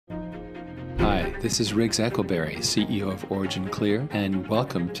Hi, this is Riggs Eckelberry, CEO of Origin Clear, and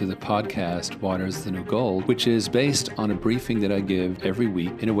welcome to the podcast Water's the New Gold, which is based on a briefing that I give every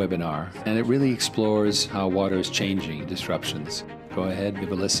week in a webinar, and it really explores how water is changing, disruptions. Go ahead,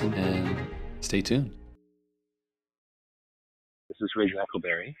 give a listen, and stay tuned. This is Riggs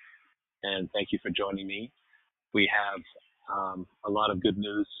Eckelberry, and thank you for joining me. We have a lot of good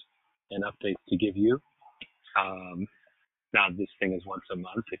news and updates to give you. Now, this thing is once a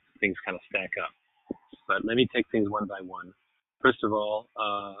month. Things kind of stack up. But let me take things one by one. First of all,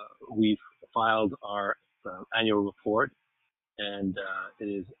 we've filed our annual report, and it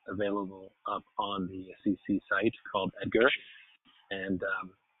is available up on the SEC site called EDGAR. And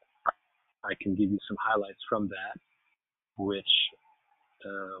I can give you some highlights from that, which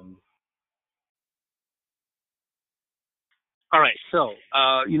all right, so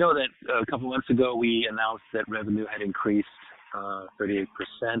you know that a couple months ago we announced that revenue had increased 38%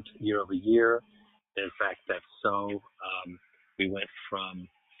 year over year. In fact, that's so. We went from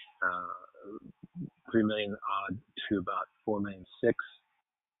 3 million odd to about 4.6 million.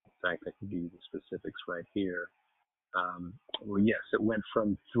 In fact, I can give you the specifics right here. Well, yes, it went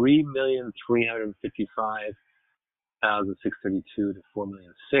from 3,355,632 to 4.6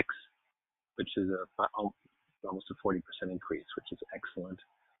 million, which is almost a 40% increase, which is excellent.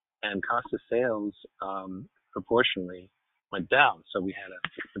 And cost of sales proportionally went down, so we had an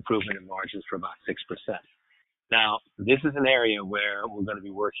improvement in margins for about 6%. Now, this is an area where we're going to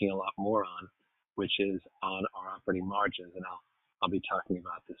be working a lot more on, which is on our operating margins, and I'll be talking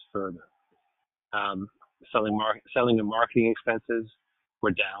about this further. Selling and marketing expenses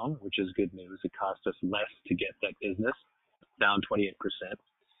were down, which is good news. It cost us less to get that business, down 28%.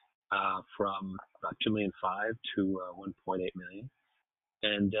 From about 2.5 million to 1.8 million,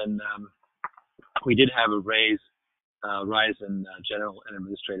 and then we did have a rise in general and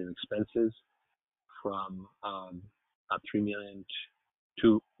administrative expenses from about 3 million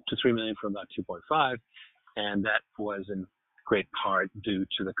to 3 million from about 2.5, and that was in great part due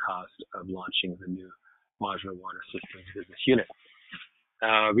to the cost of launching the new modular water systems business unit.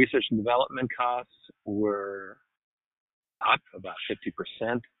 Research and development costs were up about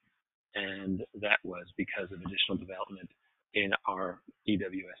 50%. And that was because of additional development in our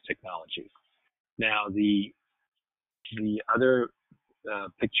EWS technology. Now, the other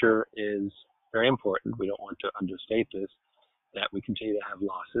picture is very important. We don't want to understate this, that we continue to have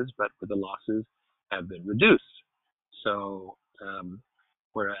losses, but the losses have been reduced. So,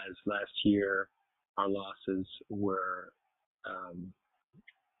 whereas last year our losses were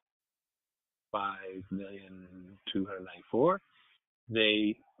 5,294,000,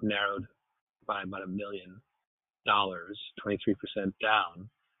 they narrowed by about $1 million, 23% down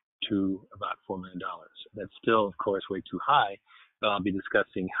to about $4 million. That's still, of course, way too high, but I'll be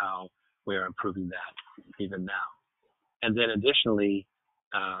discussing how we are improving that even now. And then additionally,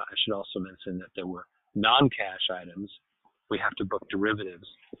 I should also mention that there were non-cash items. We have to book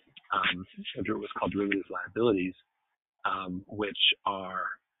derivatives, what's called derivatives liabilities, which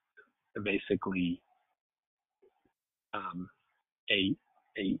are basically a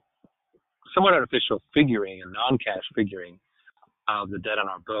somewhat artificial figuring, a non-cash figuring of the debt on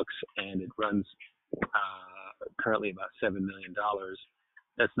our books, and it runs currently about $7 million.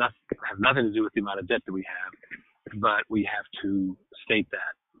 That's have nothing to do with the amount of debt that we have, but we have to state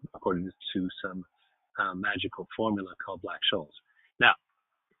that according to some magical formula called Black-Scholes. Now,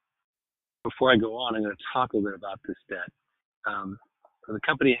 before I go on, I'm going to talk a little bit about this debt. The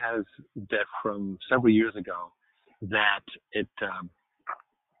company has debt from several years ago that it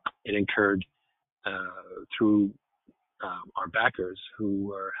incurred through our backers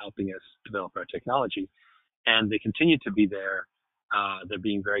who are helping us develop our technology, and they continue to be there. They're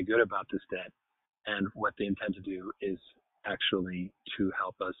being very good about this debt, and what they intend to do is actually to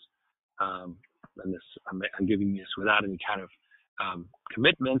help us. And this, I'm giving this without any kind of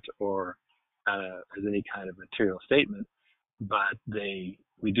commitment or as any kind of material statement, but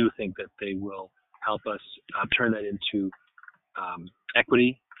we do think that they will help us turn that into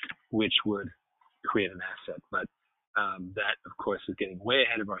equity, which would create an asset. But that, of course, is getting way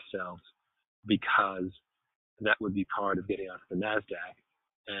ahead of ourselves, because that would be part of getting onto the NASDAQ.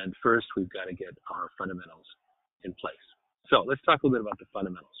 And first, we've got to get our fundamentals in place. So let's talk a little bit about the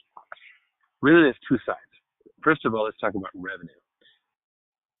fundamentals. Really, there's two sides. First of all, let's talk about revenue.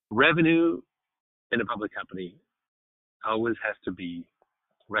 Revenue in a public company always has to be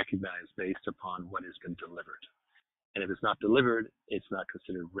recognized based upon what has been delivered. And if it's not delivered, it's not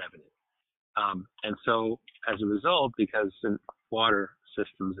considered revenue. And so as a result, because in water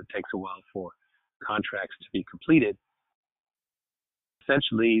systems, it takes a while for contracts to be completed,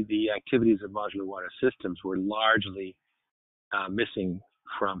 essentially the activities of Modular Water Systems were largely missing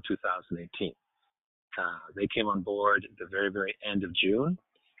from 2018. They came on board at the very, very end of June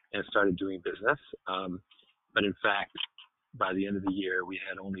and started doing business. But in fact, by the end of the year, we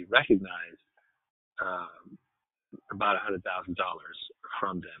had only recognized about $100,000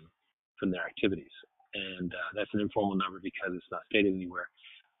 from them, from their activities. And that's an informal number because it's not stated anywhere,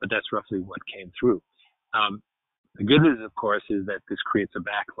 but that's roughly what came through. The good news, of course, is that this creates a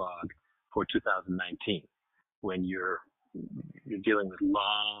backlog for 2019 when you're dealing with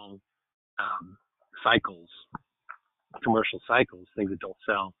long cycles, commercial cycles, things that don't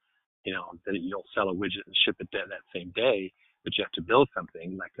sell, that you don't sell a widget and ship it that same day, but you have to build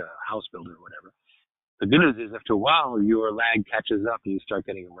something like a house builder or whatever. The good news is after a while, your lag catches up and you start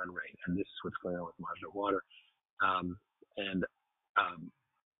getting a run rate. And this is what's going on with Modular Water. I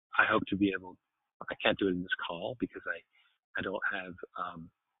hope to be able, I can't do it in this call because I don't have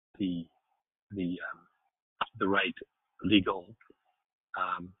the right legal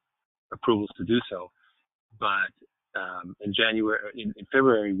approvals to do so. But in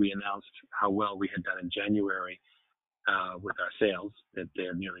February, we announced how well we had done in January with our sales, that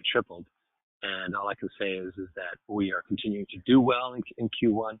they're nearly tripled. And all I can say is that we are continuing to do well in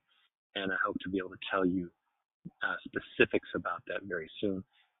Q1, and I hope to be able to tell you specifics about that very soon.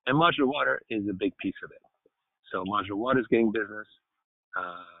 And Modular Water is a big piece of it. So Modular Water is getting business.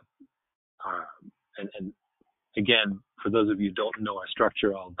 And again, for those of you who don't know our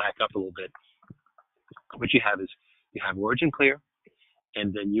structure, I'll back up a little bit. What you have is you have Origin Clear,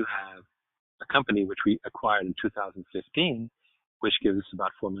 and then you have a company which we acquired in 2015, which gives us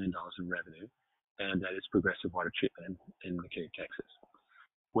about $4 million in revenue, and that is Progressive Water Treatment in McKinney, Texas.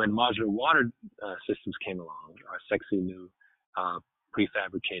 When Modular Water Systems came along, our sexy new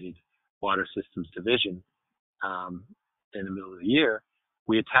prefabricated water systems division, in the middle of the year,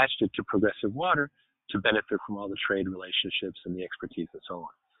 we attached it to Progressive Water to benefit from all the trade relationships and the expertise and so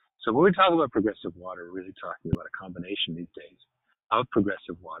on. So when we talk about Progressive Water, we're really talking about a combination these days of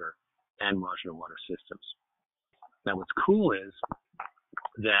Progressive Water and Modular Water Systems. Now, what's cool is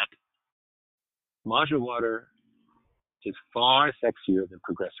that Modular Water is far sexier than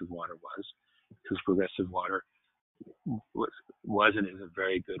Progressive Water was, because Progressive Water was and is a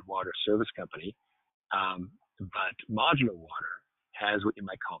very good water service company. But Modular Water has what you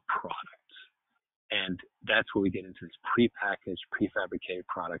might call products. And that's where we get into these prepackaged, prefabricated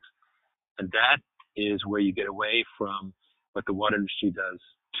products. And that is where you get away from what the water industry does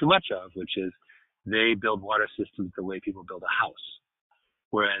too much of, which is they build water systems the way people build a house.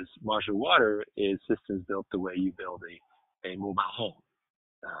 Whereas Modular Water is systems built the way you build a mobile home.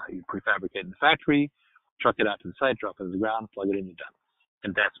 You prefabricate in the factory, truck it out to the site, drop it on the ground, plug it in, you're done.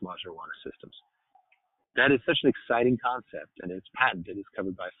 And that's Modular Water Systems. That is such an exciting concept, and it's patented. It's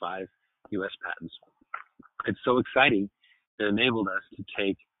covered by 5 U.S. patents. It's so exciting that it enabled us to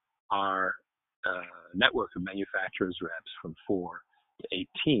take our network of manufacturers reps from 4 to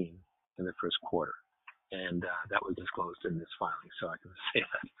 18 in the first quarter. And that was disclosed in this filing, so I can say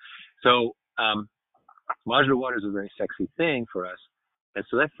that. So Modular Water is a very sexy thing for us. And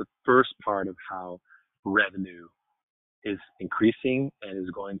so that's the first part of how revenue is increasing and is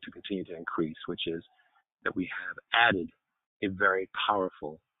going to continue to increase, which is that we have added a very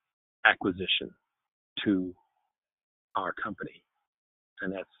powerful acquisition to our company.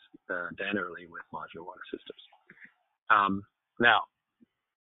 And that's Dan Early with Modular Water Systems. Now,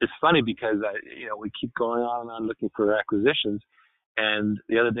 it's funny because we keep going on and on looking for acquisitions, and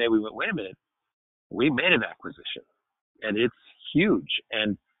the other day we went, wait a minute, we made an acquisition, and it's huge.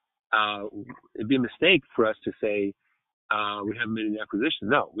 And it'd be a mistake for us to say we haven't made an acquisition.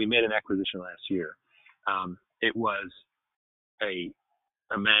 No, we made an acquisition last year. It was a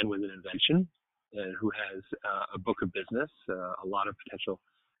man with an invention who has a book of business, a lot of potential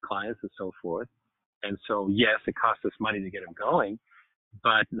clients and so forth. And so, yes, it cost us money to get him going,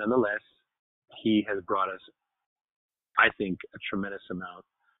 but nonetheless, he has brought us, I think, a tremendous amount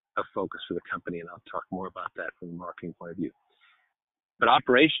of focus for the company, and I'll talk more about that from a marketing point of view. But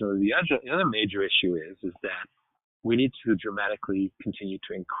operationally, the other major issue is that we need to dramatically continue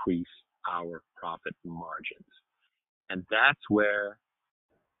to increase our profit margins. And that's where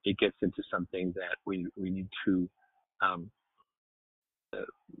it gets into something that we need to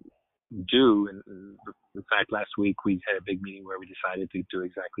do. And in fact, last week we had a big meeting where we decided to do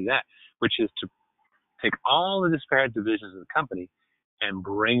exactly that, which is to take all the disparate divisions of the company and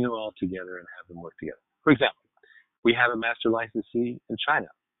bring them all together and have them work together. For example, we have a master licensee in China,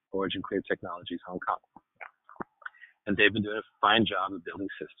 Origin Clear Technologies, Hong Kong. And they've been doing a fine job of building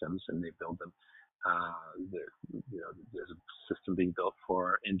systems, and they build them There's a system being built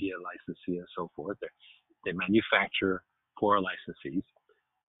for India licensee and so forth. They manufacture for licensees.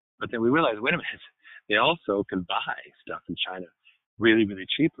 But then we realized, wait a minute, they also can buy stuff in China really, really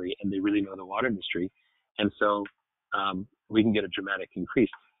cheaply, and they really know the water industry. And so we can get a dramatic increase.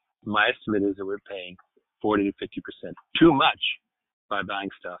 My estimate is that we're paying 40 to 50% too much by buying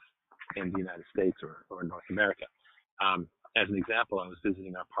stuff in the United States or North America. As an example, I was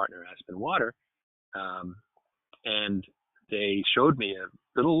visiting our partner, Aspen Water, and they showed me a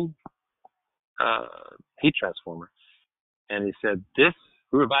little heat transformer. And they said,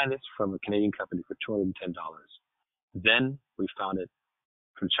 we were buying this from a Canadian company for $210. Then we found it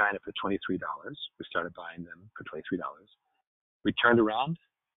from China for $23. We started buying them for $23. We turned around,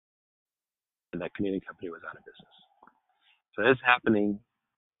 and that Canadian company was out of business. So this is happening.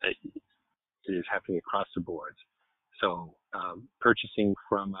 It is happening across the board. So purchasing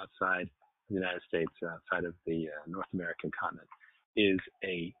from outside the United States, outside of the North American continent, is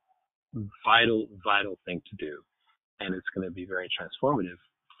a vital, vital thing to do. And it's going to be very transformative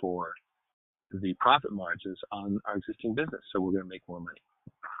for the profit margins on our existing business. So we're going to make more money.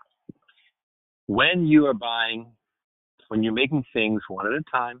 When you're making things one at a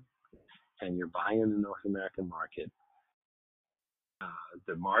time, and you're buying in the North American market,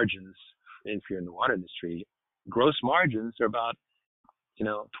 the margins, if you're in the water industry, gross margins are about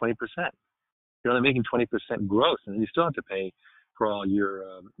 20%. You're only making 20% gross, and then you still have to pay for all your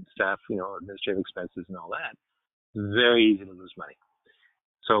staff, administrative expenses and all that. It's very easy to lose money.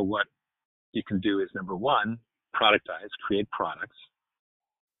 So what you can do is, number one, productize, create products,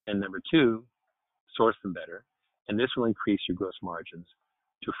 and number two, source them better, and this will increase your gross margins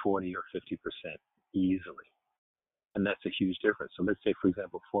to 40 or 50% easily, and that's a huge difference. So let's say, for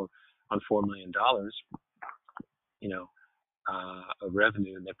example, on $4 million, of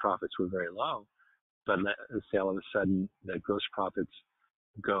revenue, net profits were very low, but let's say all of a sudden the gross profits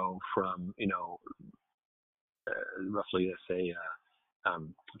go from roughly, let's say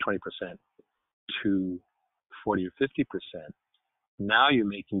 20% to 40 or 50%. Now you're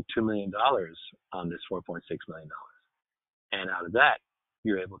making $2 million on this $4.6 million, and out of that,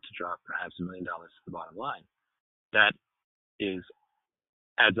 you're able to drop perhaps $1 million to the bottom line. That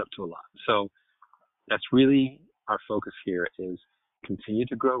adds up to a lot. So that's really our focus here, is continue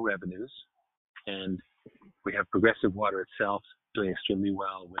to grow revenues. And we have Progressive Water itself doing extremely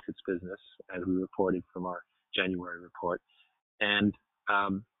well with its business, as we reported from our January report. And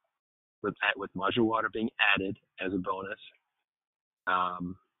with Module Water being added as a bonus,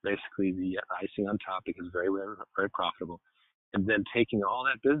 basically the icing on top, because it's very, very, very profitable. And then taking all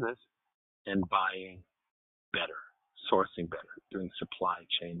that business and buying better, sourcing better, doing supply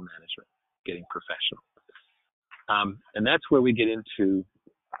chain management, getting professional. And that's where we get into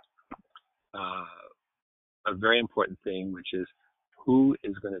a very important thing, which is who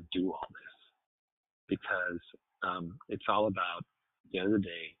is going to do all this? Because it's all about, at the end of the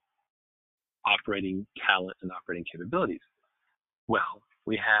day, operating talent and operating capabilities. Well,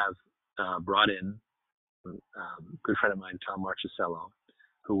 we have brought in a good friend of mine, Tom Marchisello,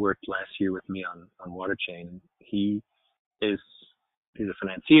 who worked last year with me on WaterChain. He's a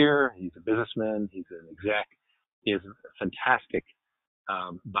financier, he's a businessman, he's an exec. He has a fantastic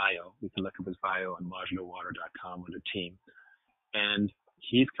bio. You can look up his bio on modularwater.com under team. And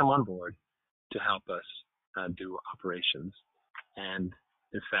he's come on board to help us do operations. And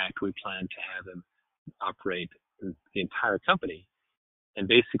in fact, we plan to have him operate the entire company and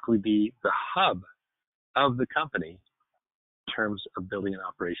basically be the hub of the company in terms of building an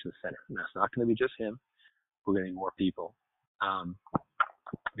operations center. And that's not going to be just him. We're going to need more people.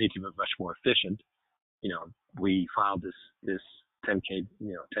 We need to be much more efficient. We filed this 10K,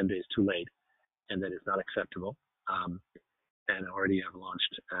 10 days too late, and that is not acceptable. And already have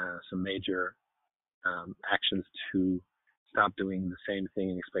launched some major actions to stop doing the same thing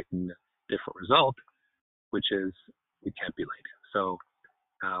and expecting a different result, which is we can't be late. So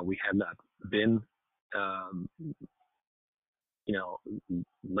we have not been,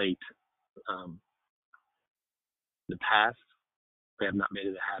 late in the past. We have not made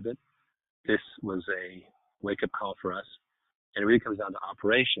it a habit. This was a wake-up call for us. And it really comes down to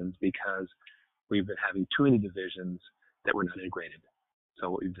operations, because we've been having too many divisions that were not integrated. So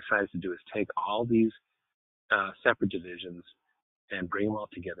what we've decided to do is take all these separate divisions and bring them all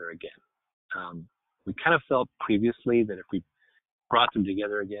together again. We kind of felt previously that if we brought them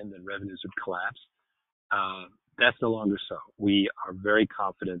together again, then revenues would collapse. That's no longer so. We are very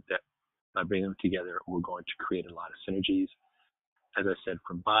confident that by bringing them together, we're going to create a lot of synergies. As I said,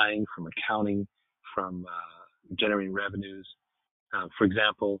 from buying, from accounting, from generating revenues. For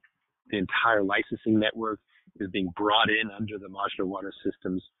example, the entire licensing network is being brought in under the Modular Water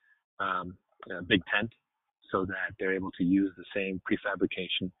Systems big tent, so that they're able to use the same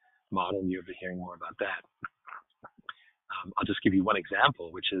prefabrication model. You'll be hearing more about that. I'll just give you one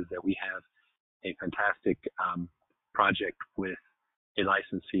example, which is that we have a fantastic project with a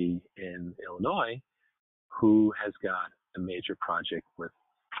licensee in Illinois who has got a major project with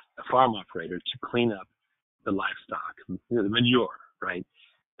a farm operator to clean up the livestock, the manure, right?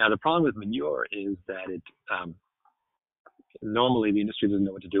 Now, the problem with manure is that it normally the industry doesn't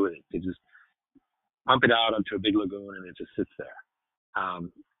know what to do with it. They just pump it out onto a big lagoon and it just sits there.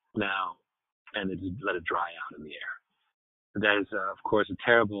 Now, and they just let it dry out in the air. That is, of course, a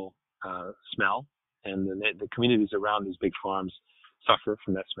terrible smell, and the communities around these big farms suffer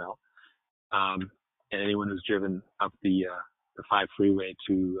from that smell. And anyone who's driven up the 5 freeway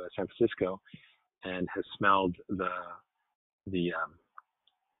to San Francisco and has smelled the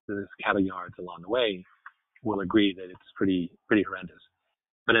cattle yards along the way will agree that it's pretty horrendous.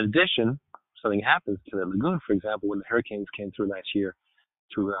 But in addition, something happens to the lagoon. For example, when the hurricanes came through last year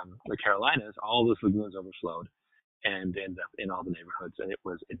to the Carolinas, all those lagoons overflowed and ended up in all the neighborhoods, and it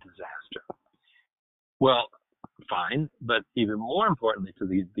was a disaster. Well, fine, but even more importantly to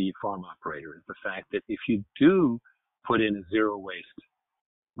the farm operator is the fact that if you do put in a zero waste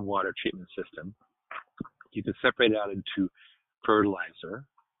water treatment system, you can separate it out into fertilizer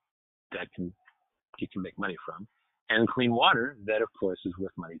that you can make money from, and clean water that, of course, is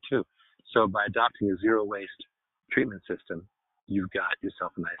worth money too. So by adopting a zero waste treatment system, you've got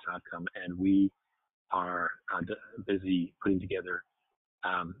yourself a nice outcome, and we are busy putting together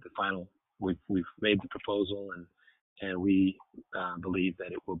the final. We've made the proposal, and we believe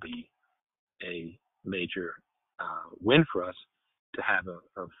that it will be a major win for us to have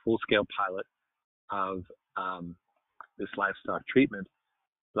a full-scale pilot of this livestock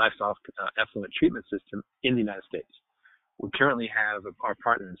effluent treatment system in the United States. We currently have our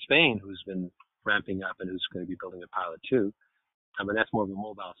partner in Spain who's been ramping up and who's going to be building a pilot too, but that's more of a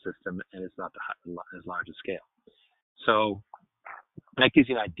mobile system and it's not as large a scale. So that gives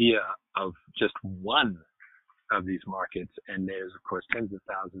you an idea of just one of these markets, and there's of course tens of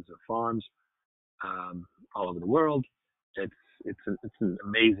thousands of farms all over the world. It's an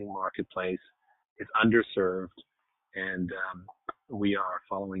amazing marketplace. It's underserved, and we are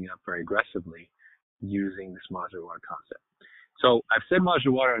following up very aggressively using this modular water concept. So I've said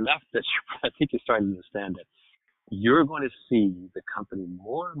modular water enough that I think you're starting to understand it. You're going to see the company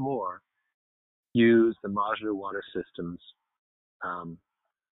more and more use the modular water systems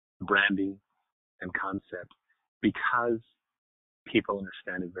branding and concept because people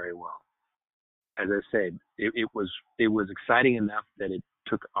understand it very well. As I said, it was exciting enough that it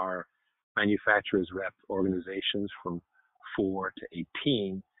took our manufacturers rep organizations from 4 to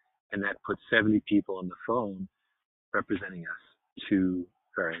 18, and that put 70 people on the phone representing us to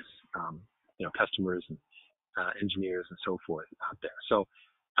various customers and engineers and so forth out there. So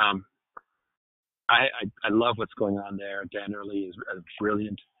I love what's going on there. Dan Early is a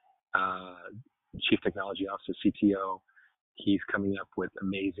brilliant Chief Technology Officer, CTO. He's coming up with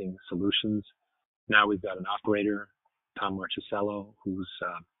amazing solutions. Now we've got an operator, Tom Marchicello, who's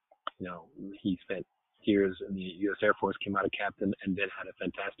he spent years in the U.S. Air Force, came out of captain, and then had a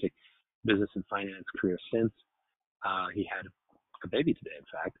fantastic business and finance career since. He had a baby today, in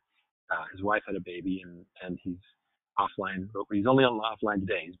fact. His wife had a baby, and he's offline, but he's only offline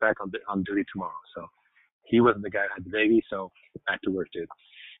today. He's back on duty tomorrow. So he wasn't the guy who had the baby, so back to work, dude.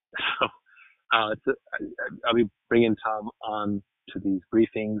 So I'll be bringing Tom on to these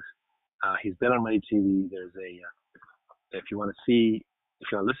briefings. He's been on Money TV. There's if you want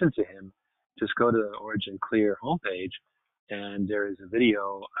to listen to him, just go to the Origin Clear homepage, and there is a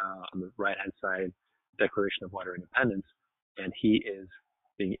video on the right-hand side, Declaration of Water Independence, and he is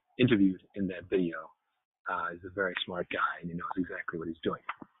being interviewed in that video. He's a very smart guy, and he knows exactly what he's doing.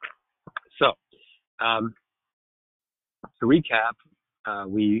 So, to recap,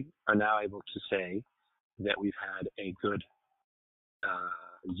 we are now able to say that we've had a good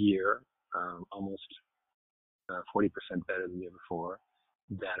year, almost 40% better than the year before,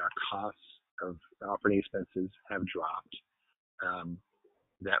 that our costs of operating expenses have dropped,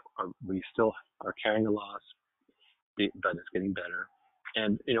 that we still are carrying a loss, but it's getting better.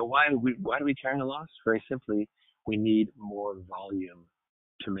 And why are we carrying a loss? Very simply, we need more volume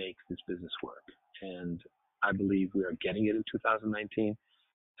to make this business work. And I believe we are getting it in 2019.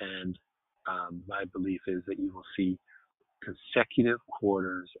 And my belief is that you will see consecutive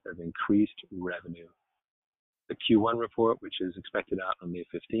quarters of increased revenue. The Q1 report, which is expected out on May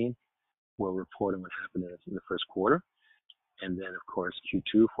 15th, will report on what happened in the first quarter. and then of course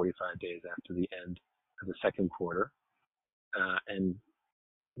Q2 45 days after the end of the second quarter, and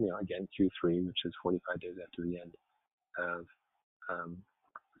again Q3, which is 45 days after the end of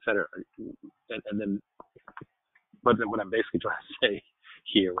et cetera. And then, but what I'm basically trying to say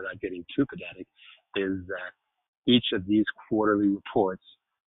here, without getting too pedantic, is that each of these quarterly reports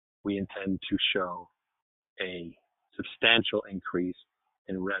we intend to show a substantial increase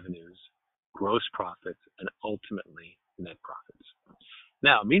in revenues, gross profits, and ultimately net profits.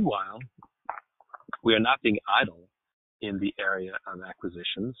 Now, meanwhile, we are not being idle in the area of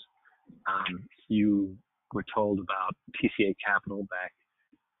acquisitions. You were told about TCA Capital back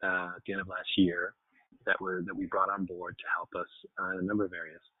at the end of last year that we brought on board to help us in a number of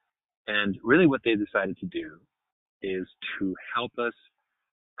areas. And really what they decided to do is to help us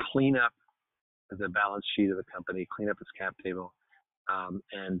clean up the balance sheet of the company, clean up its cap table,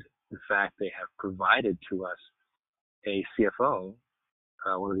 and in fact, they have provided to us a CFO,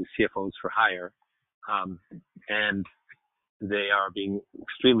 one of these CFOs for hire, and they are being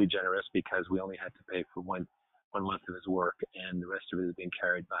extremely generous because we only had to pay for one month of his work, and the rest of it is being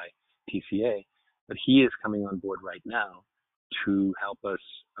carried by TCA. But he is coming on board right now to help us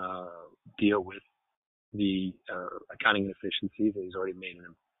deal with the accounting inefficiencies. He's already made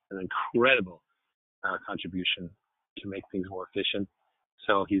an incredible contribution to make things more efficient.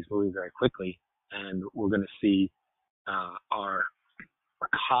 So he's moving very quickly, and we're going to see our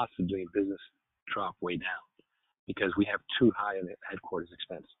cost of doing business drop way down because we have too high a headquarters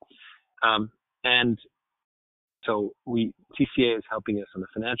expense. And so TCA is helping us on the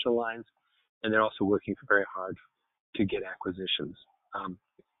financial lines, and they're also working very hard to get acquisitions.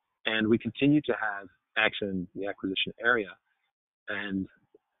 And we continue to have action in the acquisition area, and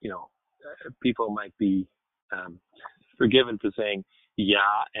people might be forgiven for saying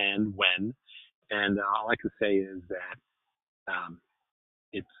yeah and when, and all I can say is that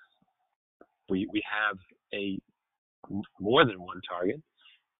we have more than one target.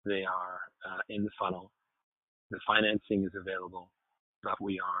 They are in the funnel. The financing is available, but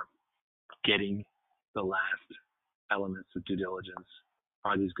we are getting the last elements of due diligence.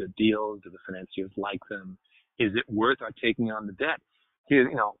 Are these good deals? Do the financiers like them? Is it worth our taking on the debt?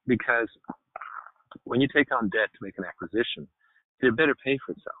 Because when you take on debt to make an acquisition, it better pay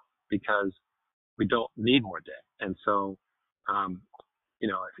for itself because we don't need more debt. And so,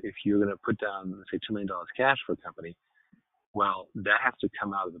 if you're going to put down, let's say, $2 million cash for a company, well, that has to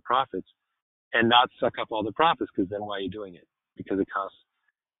come out of the profits and not suck up all the profits, because then why are you doing it? Because it costs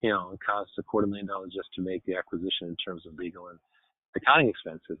 $250,000 just to make the acquisition in terms of legal and accounting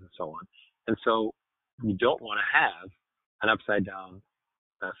expenses and so on. And so you don't want to have an upside down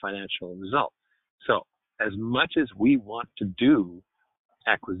financial result. So as much as we want to do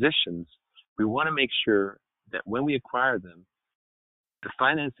acquisitions, we want to make sure that when we acquire them, the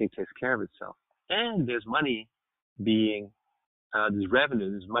financing takes care of itself, and there's money there's revenue,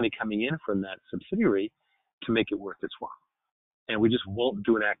 there's money coming in from that subsidiary to make it worth its while. And we just won't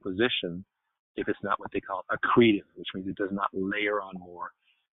do an acquisition if it's not what they call accretive, which means it does not layer on more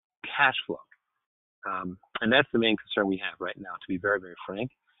cash flow. And that's the main concern we have right now, to be very, very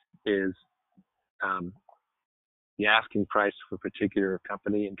frank, is the asking price for a particular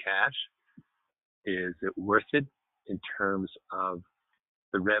company in cash. Is it worth it in terms of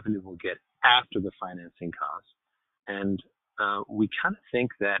the revenue we'll get after the financing costs? And we kind of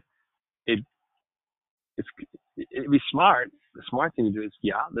think that it'd be smart. The smart thing to do is,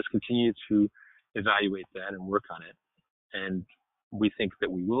 let's continue to evaluate that and work on it. And we think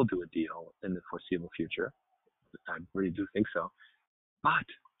that we will do a deal in the foreseeable future. I really do think so. But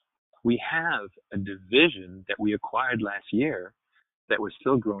we have a division that we acquired last year that was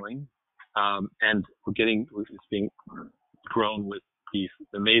still growing, and it's being grown with the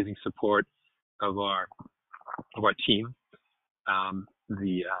amazing support of our team, our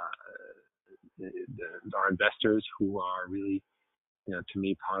investors, who are really, to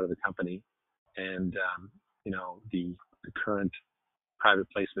me, part of the company, and the current private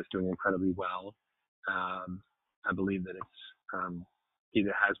placement is doing incredibly well. I believe that it's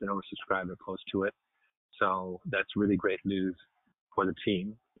either has been oversubscribed or close to it, so that's really great news for the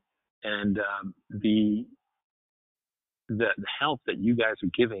team. And the help that you guys are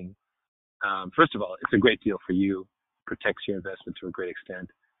giving, first of all, it's a great deal for you, protects your investment to a great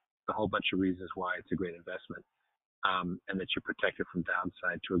extent, a whole bunch of reasons why it's a great investment, and that you're protected from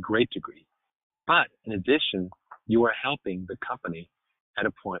downside to a great degree. But in addition, you are helping the company at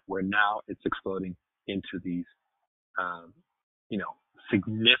a point where now it's exploding into these,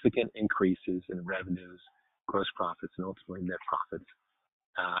 significant increases in revenues, gross profits, and ultimately net profits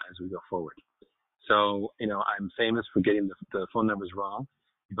as we go forward. So, I'm famous for getting the phone numbers wrong,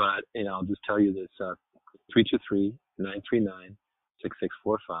 but, I'll just tell you this,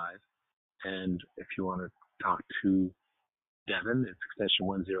 323-939-6645. And if you want to talk to Devin, it's extension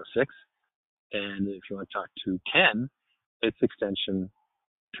 106. And if you want to talk to Ken, it's extension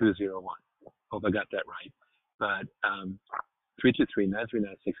 201. Hope I got that right. But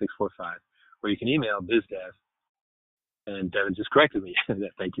 323-939-6645, or you can email BizDev, and Devin just corrected me.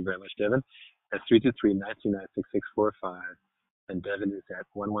 Thank you very much, Devin. That's 323-939-6645, and Devin is at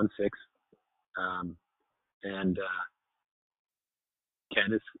 116. And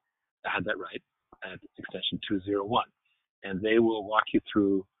Ken had that right at extension 201. And they will walk you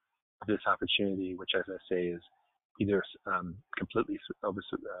through this opportunity, which, as I say, is either completely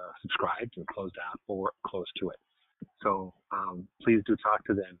subscribed and closed out or close to it. So please do talk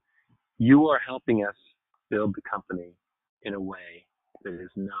to them. You are helping us build the company in a way that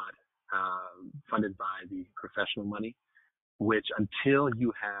is not funded by the professional money, which until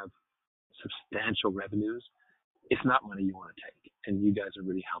you have substantial revenues, it's not money you want to take. And you guys are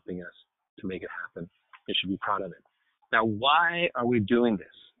really helping us to make it happen. You should be proud of it. Now, why are we doing this?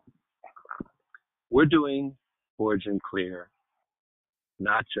 We're doing Origin Clear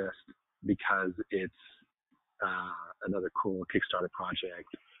not just because it's another cool Kickstarter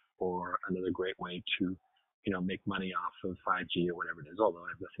project or another great way to, make money off of 5G or whatever it is, although I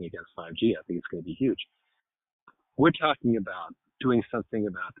have nothing against 5G. I think it's going to be huge. We're talking about doing something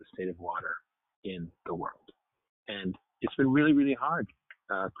about the state of water in the world. And it's been really, really hard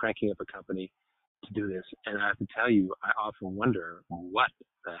cranking up a company to do this. And I have to tell you, I often wonder what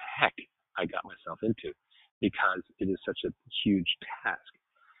the heck I got myself into, because it is such a huge task.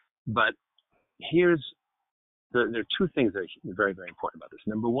 But there are two things that are very, very important about this.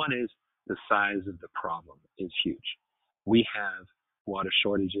 Number one is the size of the problem is huge. We have water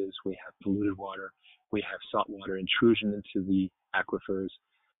shortages. We have polluted water. We have saltwater intrusion into the aquifers.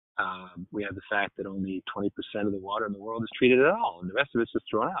 We have the fact that only 20% of the water in the world is treated at all, and the rest of it's just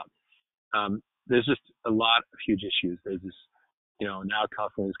thrown out. There's just a lot of huge issues. There's this, now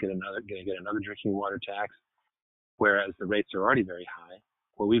California's going to get another drinking water tax, whereas the rates are already very high.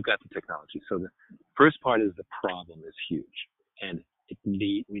 Well, we've got the technology. So the first part is the problem is huge, and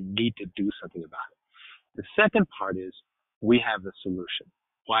we need to do something about it. The second part is we have the solution.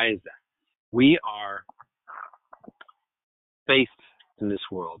 Why is that? We are faced in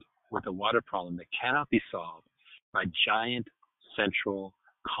this world with a water problem that cannot be solved by giant central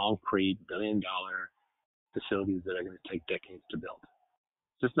concrete billion-dollar facilities that are going to take decades to build.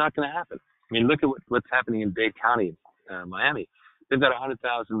 It's just not going to happen. I mean, look at what's happening in Dade County, Miami. They've got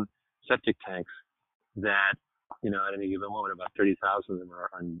 100,000 septic tanks that, at any given moment, about 30,000 of them are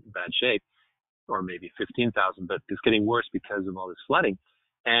in bad shape, or maybe 15,000, but it's getting worse because of all this flooding.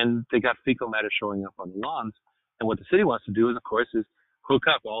 And they got fecal matter showing up on the lawns. And what the city wants to do is, of course, is hook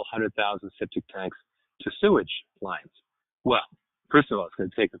up all 100,000 septic tanks to sewage lines. Well, first of all, it's going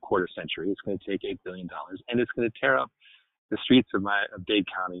to take a quarter century. It's going to take $8 billion, and it's going to tear up the streets of Dade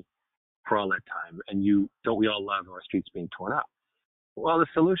County for all that time. And we all love our streets being torn up? Well, the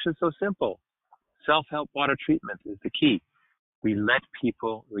solution is so simple. Self-help water treatment is the key. We let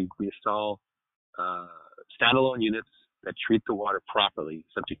people, we install standalone units that treat the water properly.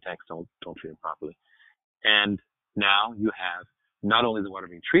 Septic tanks don't treat it properly. And now you have not only the water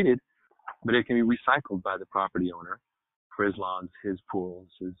being treated, but it can be recycled by the property owner for his lawns, his pools,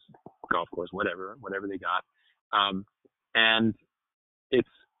 his golf course, whatever they got. And it's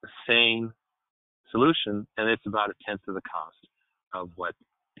a sane solution, and it's about 1/10 of the cost of what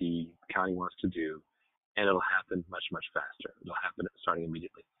the county wants to do, and it'll happen much, much faster. It'll happen starting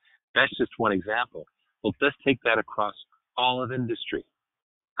immediately. That's just one example. Well, let's take that across all of industry.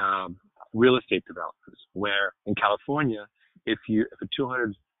 Real estate developments, where in California, if a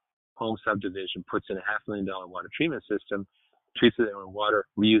 200 home subdivision puts in a $500,000 water treatment system, treats it in water,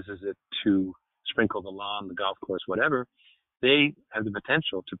 reuses it to sprinkle the lawn, the golf course, whatever, they have the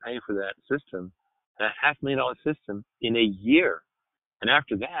potential to pay for that system, that $500,000 system, in a year. And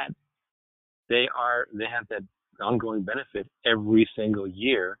after that, they have that ongoing benefit every single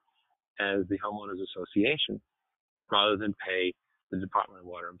year as the homeowners association, rather than pay the Department of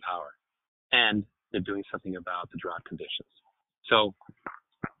Water and Power. And they're doing something about the drought conditions. So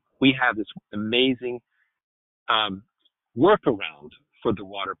we have this amazing workaround for the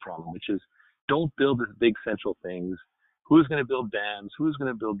water problem, which is don't build these big central things. Who's going to build dams? Who's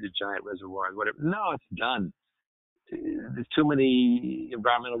going to build these giant reservoirs? Whatever. No, it's done. There's too many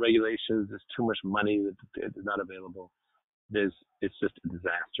environmental regulations. There's too much money that is not available. It's just a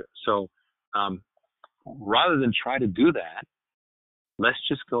disaster. So rather than try to do that, let's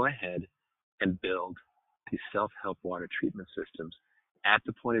just go ahead and build these self-help water treatment systems at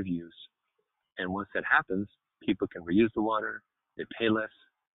the point of use. And once that happens, people can reuse the water. They pay less.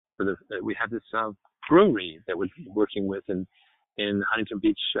 We have this brewery that we're working with in Huntington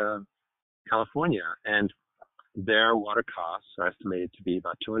Beach, California, and their water costs are estimated to be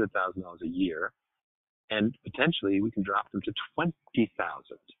about $200,000 a year, and potentially we can drop them to $20,000.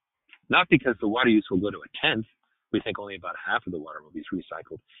 Not because the water use will go to a tenth. We think only about half of the water will be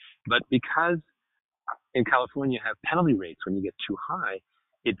recycled, but because in California you have penalty rates when you get too high,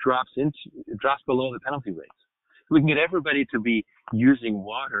 it drops below the penalty rates. We can get everybody to be using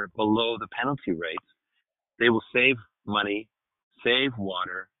water below the penalty rates. They will save money, save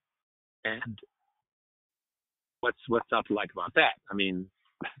water, and what's not to like about that? I mean,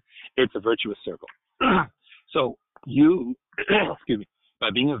 it's a virtuous circle. So you, excuse me,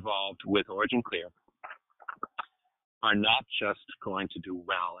 by being involved with OriginClear, are not just going to do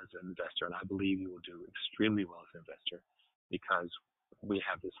well as an investor, and I believe you will do extremely well as an investor because we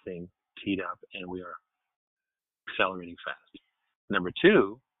have this thing teed up and we are accelerating fast. Number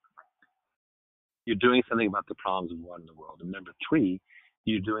two, you're doing something about the problems of water in the world. And number three,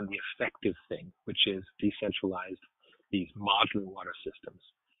 you're doing the effective thing, which is decentralized these modular water systems.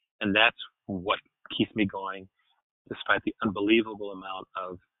 And that's what keeps me going, despite the unbelievable amount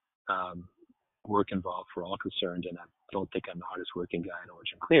of work involved for all concerned. And I don't think I'm the hardest working guy in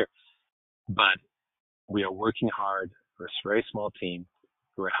OriginClear. But we are working hard. We're a very small team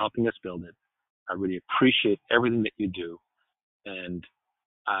who are helping us build it. I really appreciate everything that you do. And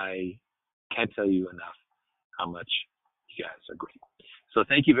I can't tell you enough how much you guys are great. So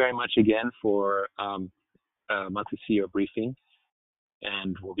thank you very much again for a monthly CEO briefing.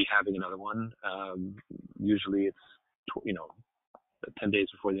 And we'll be having another one. Usually it's, 10 days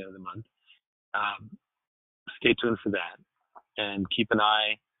before the end of the month. Stay tuned for that. And keep an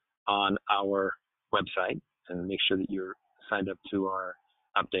eye on our website and make sure that you're signed up to our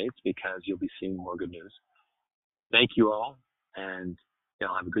updates because you'll be seeing more good news. Thank you all, and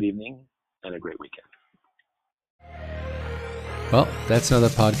y'all have a good evening and a great weekend. Well, that's another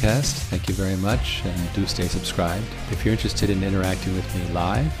podcast. Thank you very much, and do stay subscribed. If you're interested in interacting with me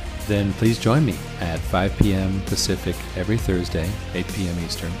live, then please join me at 5 p.m. Pacific every Thursday, 8 p.m.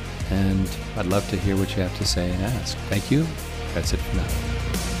 Eastern, and I'd love to hear what you have to say and ask. Thank you. That's it for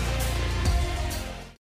now.